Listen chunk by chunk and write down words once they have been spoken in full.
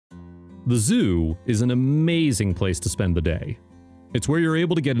The zoo is an amazing place to spend the day. It's where you're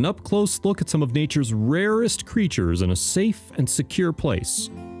able to get an up-close look at some of nature's rarest creatures in a safe and secure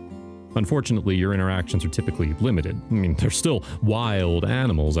place. Unfortunately, your interactions are typically limited. I mean, they're still wild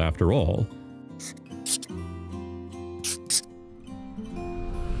animals after all.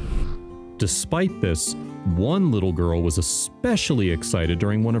 Despite this, one little girl was especially excited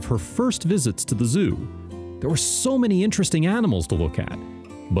during one of her first visits to the zoo. There were so many interesting animals to look at,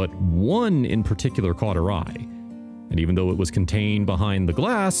 but one in particular caught her eye. And even though it was contained behind the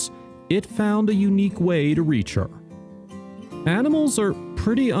glass, it found a unique way to reach her. Animals are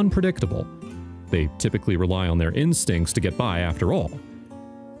pretty unpredictable. They typically rely on their instincts to get by after all.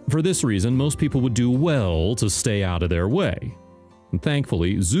 For this reason, most people would do well to stay out of their way. And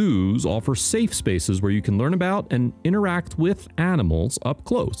thankfully, zoos offer safe spaces where you can learn about and interact with animals up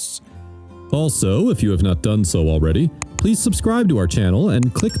close. Also, if you have not done so already, please subscribe to our channel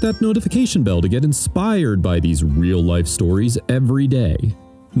and click that notification bell to get inspired by these real-life stories every day.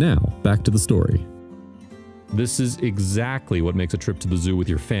 Now, back to the story. This is exactly what makes a trip to the zoo with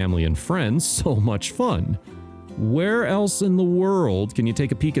your family and friends so much fun. Where else in the world can you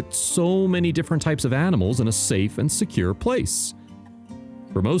take a peek at so many different types of animals in a safe and secure place?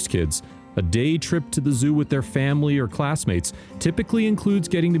 For most kids, a day trip to the zoo with their family or classmates typically includes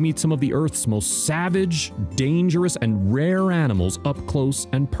getting to meet some of the Earth's most savage, dangerous, and rare animals up close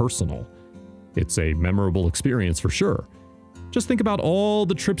and personal. It's a memorable experience for sure. Just think about all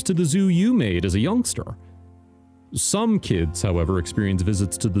the trips to the zoo you made as a youngster. Some kids, however, experience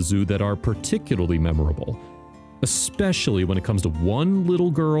visits to the zoo that are particularly memorable, especially when it comes to one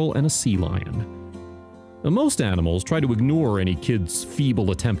little girl and a sea lion. Now, most animals try to ignore any kid's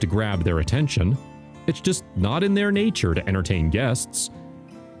feeble attempt to grab their attention. It's just not in their nature to entertain guests.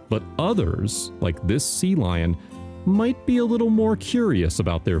 But others, like this sea lion, might be a little more curious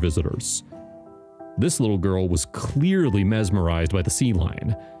about their visitors. This little girl was clearly mesmerized by the sea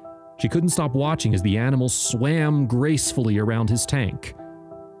lion. She couldn't stop watching as the animal swam gracefully around his tank.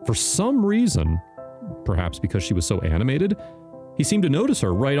 For some reason, perhaps because she was so animated, he seemed to notice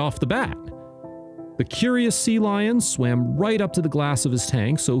her right off the bat. The curious sea lion swam right up to the glass of his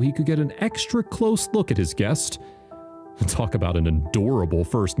tank so he could get an extra close look at his guest. Talk about an adorable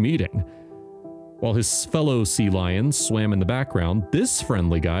first meeting. While his fellow sea lions swam in the background, this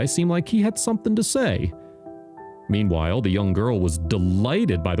friendly guy seemed like he had something to say. Meanwhile, the young girl was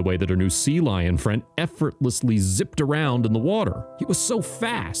delighted by the way that her new sea lion friend effortlessly zipped around in the water. He was so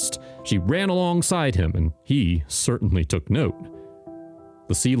fast. She ran alongside him, and he certainly took note.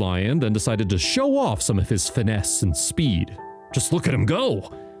 The sea lion then decided to show off some of his finesse and speed. Just look at him go!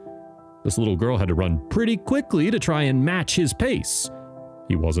 This little girl had to run pretty quickly to try and match his pace.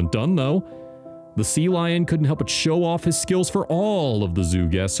 He wasn't done though. The sea lion couldn't help but show off his skills for all of the zoo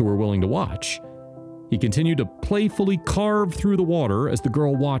guests who were willing to watch. He continued to playfully carve through the water as the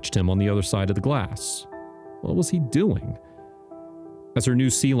girl watched him on the other side of the glass. What was he doing? As her new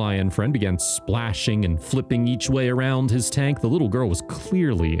sea lion friend began splashing and flipping each way around his tank, the little girl was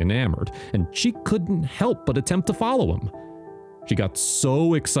clearly enamored, and she couldn't help but attempt to follow him. She got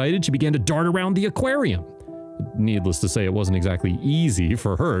so excited she began to dart around the aquarium. Needless to say, it wasn't exactly easy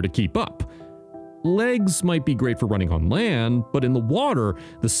for her to keep up. Legs might be great for running on land, but in the water,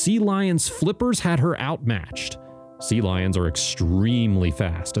 the sea lion's flippers had her outmatched. Sea lions are extremely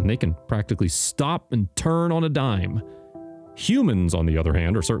fast, and they can practically stop and turn on a dime. Humans, on the other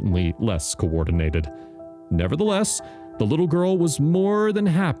hand, are certainly less coordinated. Nevertheless, the little girl was more than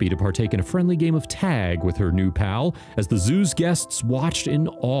happy to partake in a friendly game of tag with her new pal as the zoo's guests watched in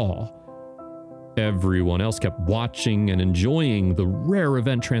awe. Everyone else kept watching and enjoying the rare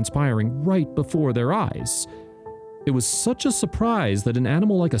event transpiring right before their eyes. It was such a surprise that an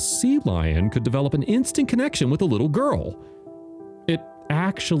animal like a sea lion could develop an instant connection with a little girl. It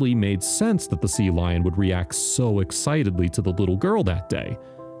actually made sense that the sea lion would react so excitedly to the little girl that day.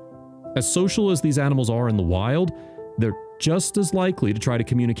 As social as these animals are in the wild, they're just as likely to try to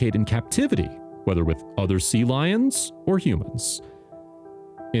communicate in captivity, whether with other sea lions or humans.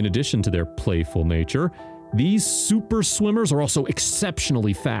 In addition to their playful nature, these super swimmers are also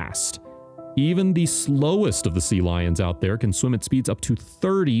exceptionally fast. Even the slowest of the sea lions out there can swim at speeds up to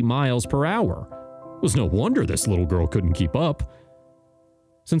 30 miles per hour. It was no wonder this little girl couldn't keep up.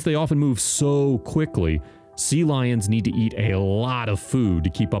 Since they often move so quickly, sea lions need to eat a lot of food to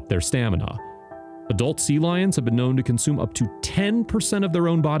keep up their stamina. Adult sea lions have been known to consume up to 10% of their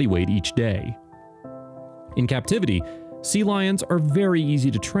own body weight each day. In captivity, sea lions are very easy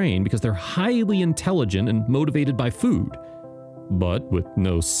to train because they're highly intelligent and motivated by food. But with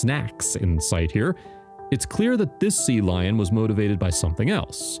no snacks in sight here, it's clear that this sea lion was motivated by something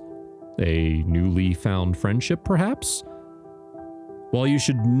else. A newly found friendship, perhaps? While you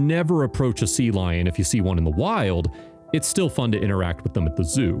should never approach a sea lion if you see one in the wild, it's still fun to interact with them at the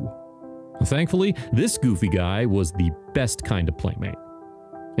zoo. Thankfully, this goofy guy was the best kind of playmate.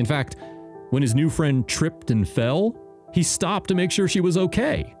 In fact, when his new friend tripped and fell, he stopped to make sure she was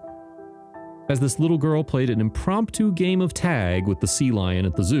okay. As this little girl played an impromptu game of tag with the sea lion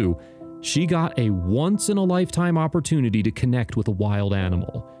at the zoo, she got a once-in-a-lifetime opportunity to connect with a wild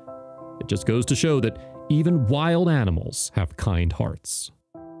animal. It just goes to show that even wild animals have kind hearts.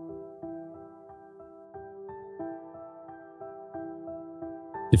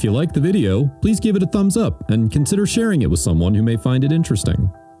 If you liked the video, please give it a thumbs up and consider sharing it with someone who may find it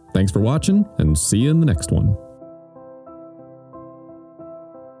interesting. Thanks for watching, and see you in the next one.